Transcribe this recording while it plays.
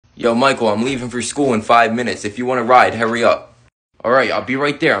Yo, Michael, I'm leaving for school in 5 minutes. If you want to ride, hurry up. Alright, I'll be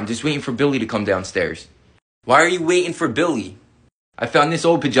right there. I'm just waiting for Billy to come downstairs. Why are you waiting for Billy? I found this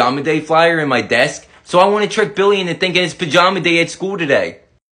old Pajama Day flyer in my desk, so I want to trick Billy into thinking it's Pajama Day at school today.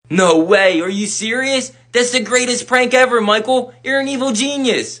 No way, are you serious? That's the greatest prank ever, Michael. You're an evil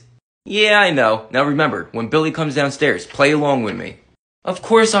genius. Yeah, I know. Now remember, when Billy comes downstairs, play along with me. Of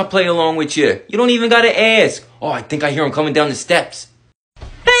course I'll play along with you. You don't even gotta ask. Oh, I think I hear him coming down the steps.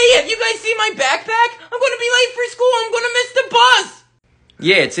 Hey, have you guys seen my backpack? I'm gonna be late for school. I'm gonna miss the bus.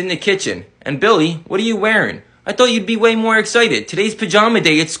 Yeah, it's in the kitchen. And Billy, what are you wearing? I thought you'd be way more excited. Today's Pajama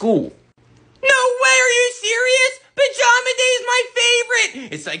Day at school. No way, are you serious? Pajama Day is my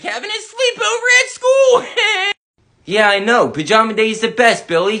favorite. It's like having a sleepover at school. Yeah, I know. Pajama Day is the best,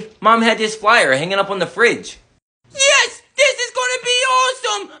 Billy. Mom had this flyer hanging up on the fridge. Yes, this is gonna be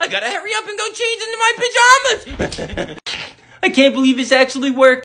awesome. I gotta hurry up and go change into my pajamas. I can't believe this actually worked.